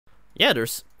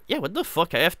Yeah, what the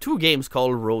fuck? I have 2 games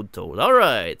called Road Toad.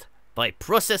 Alright. By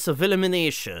process of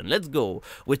elimination. Let's go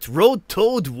with Road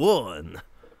Toad 1.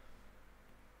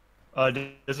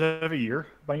 Does it have a year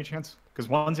by any chance? Because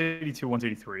one's 82, one's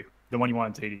 83. The one you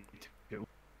want is 82.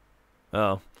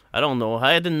 Oh, I don't know.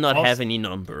 I did not have any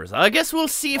numbers. I guess we'll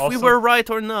see if we Also, were right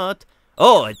or not.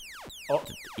 Oh,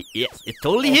 yes, it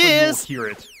totally is. Hear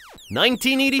it.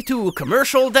 1982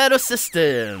 Commercial Data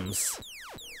Systems.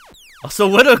 Also,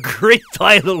 what a great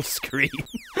title screen.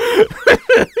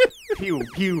 Pew,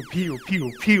 pew, pew,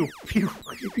 pew, pew, pew,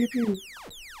 pew, pew, pew.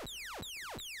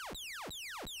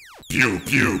 Pew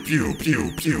pew pew pew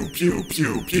pew pew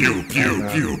pew pew pew pew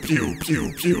pew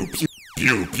pew pew pew.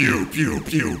 Pew pew pew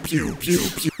pew pew pew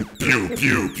pew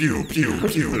pew pew pew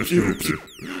pew pew pew.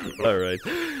 All right.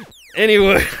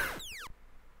 Anyway.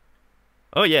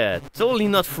 Oh yeah, totally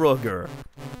not Frogger.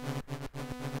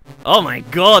 Oh my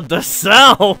god, the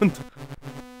sound!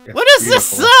 What is the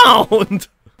sound?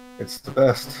 It's the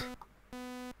best.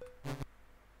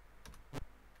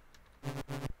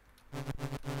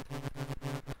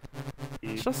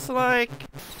 Just like...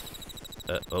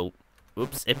 oh.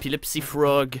 Oops, epilepsy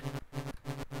frog.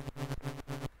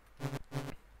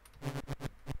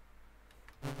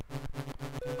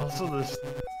 Also, this.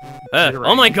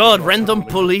 Oh my god, random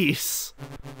police!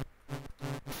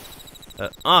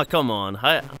 Ah, come on.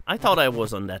 I thought I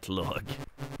was on that log.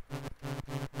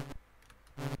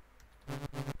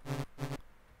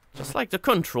 Just like the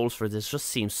controls for this just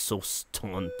seems so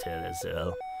stunted as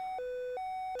hell.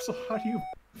 So how do you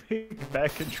make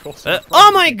back controls?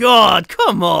 Oh my god,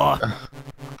 come on!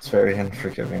 It's very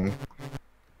unforgiving.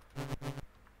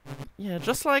 Yeah,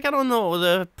 just like, I don't know,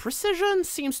 the precision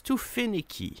seems too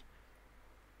finicky.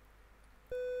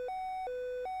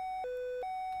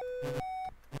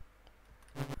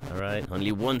 Alright,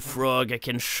 only one frog. I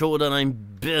can show that I'm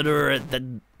better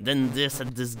than this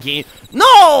at this game.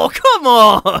 No! Come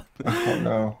on! Oh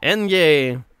no.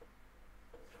 Endgame.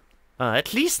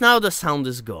 At least now the sound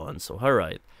is gone, so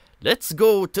alright. Let's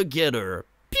go together.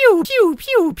 Pew pew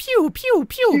pew pew pew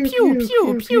pew pew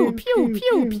pew pew pew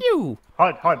pew pew.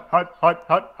 Hot, hot, hot, hot,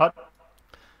 hot, hot.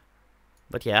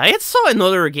 But yeah, I had saw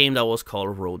another game that was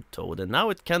called Road Toad, and now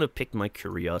it kind of piqued my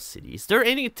curiosity. Is there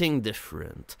anything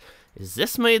different? Is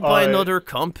this made by another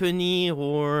company,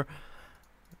 or...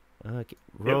 It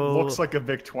looks like a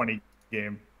VIC-20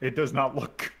 game. It does not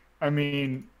look... I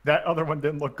mean, that other one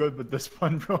didn't look good, but this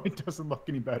one really doesn't look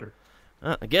any better.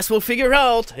 I guess we'll figure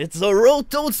out. It's a Road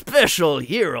Toad special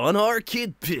here on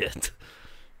Arcade Pit.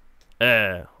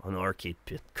 On Arcade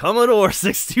Pit. Commodore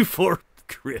 64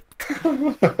 Crypt.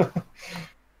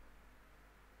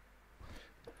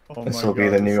 Oh this will be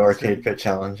the new Arcade Pit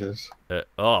challenges.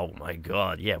 Oh my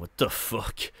god, yeah, what the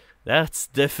fuck? That's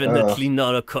definitely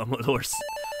not a Commodore.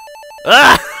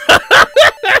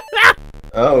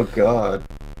 Oh god.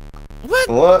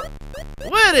 What?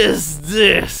 What is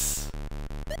this?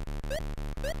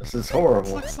 This is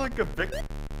horrible. This looks like a Vic...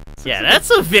 Yeah, that's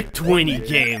a VIC-20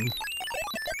 game.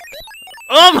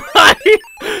 Oh my!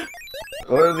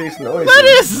 What are these noises? What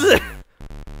is this?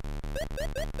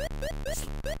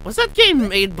 Was that game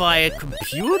made by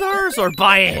computers or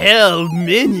by hell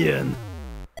Minion?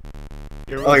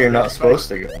 Oh, you're not supposed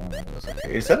to go.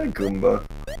 Okay. Is that a Goomba?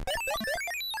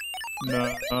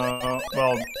 No,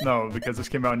 well, no, because this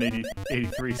came out in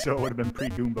 83, so it would have been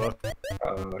pre-Goomba.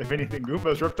 If anything,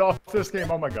 Goomba's ripped off this game,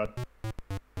 oh my god.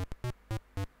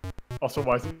 Also,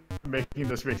 why is it making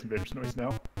the Space Invaders noise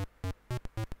now?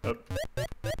 What?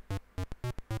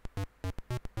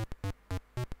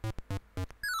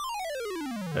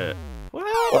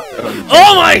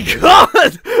 Oh my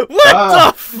god! What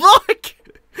the fuck?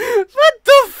 What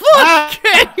the fuck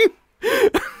game?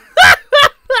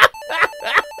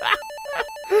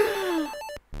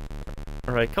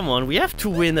 Alright, come on, we have to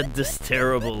win at this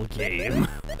terrible game.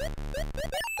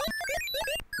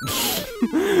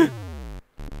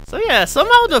 So yeah,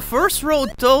 somehow the first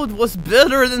Road Toad was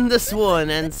better than this one,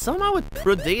 and somehow it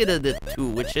predated it too,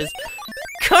 which is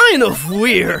kind of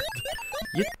weird.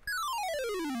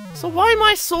 So why am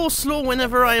I so slow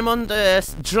whenever I'm on the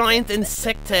giant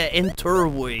Insecta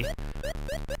Enterway?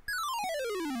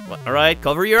 Alright,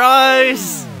 cover your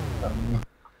eyes!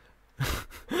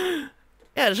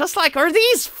 Yeah, just like, are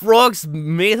these frogs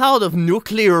made out of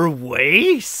nuclear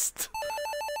waste?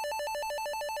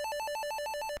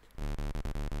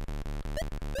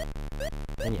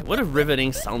 And yeah, what a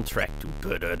riveting soundtrack to.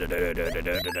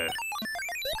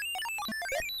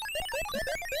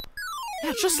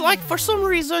 Yeah, just like, for some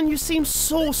reason, you seem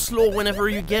so slow whenever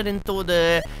you get into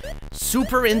the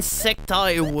Super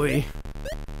Insecti way.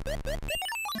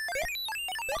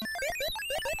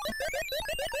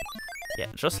 Yeah,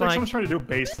 just like like... someone's trying to do a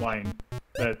baseline.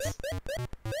 That's...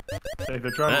 Like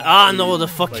they're trying to no, the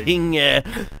fucking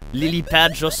lily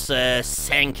pad just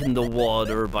sank in the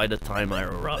water by the time I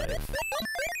arrived.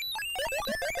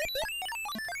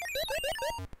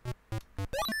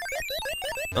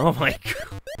 Oh my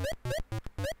god.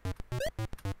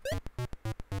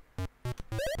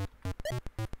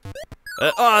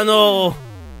 Oh no!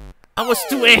 I was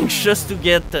too anxious to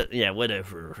get the... Yeah,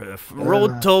 whatever.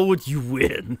 Road Toad, you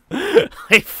win.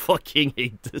 I fucking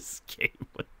hate this game.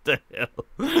 What the hell?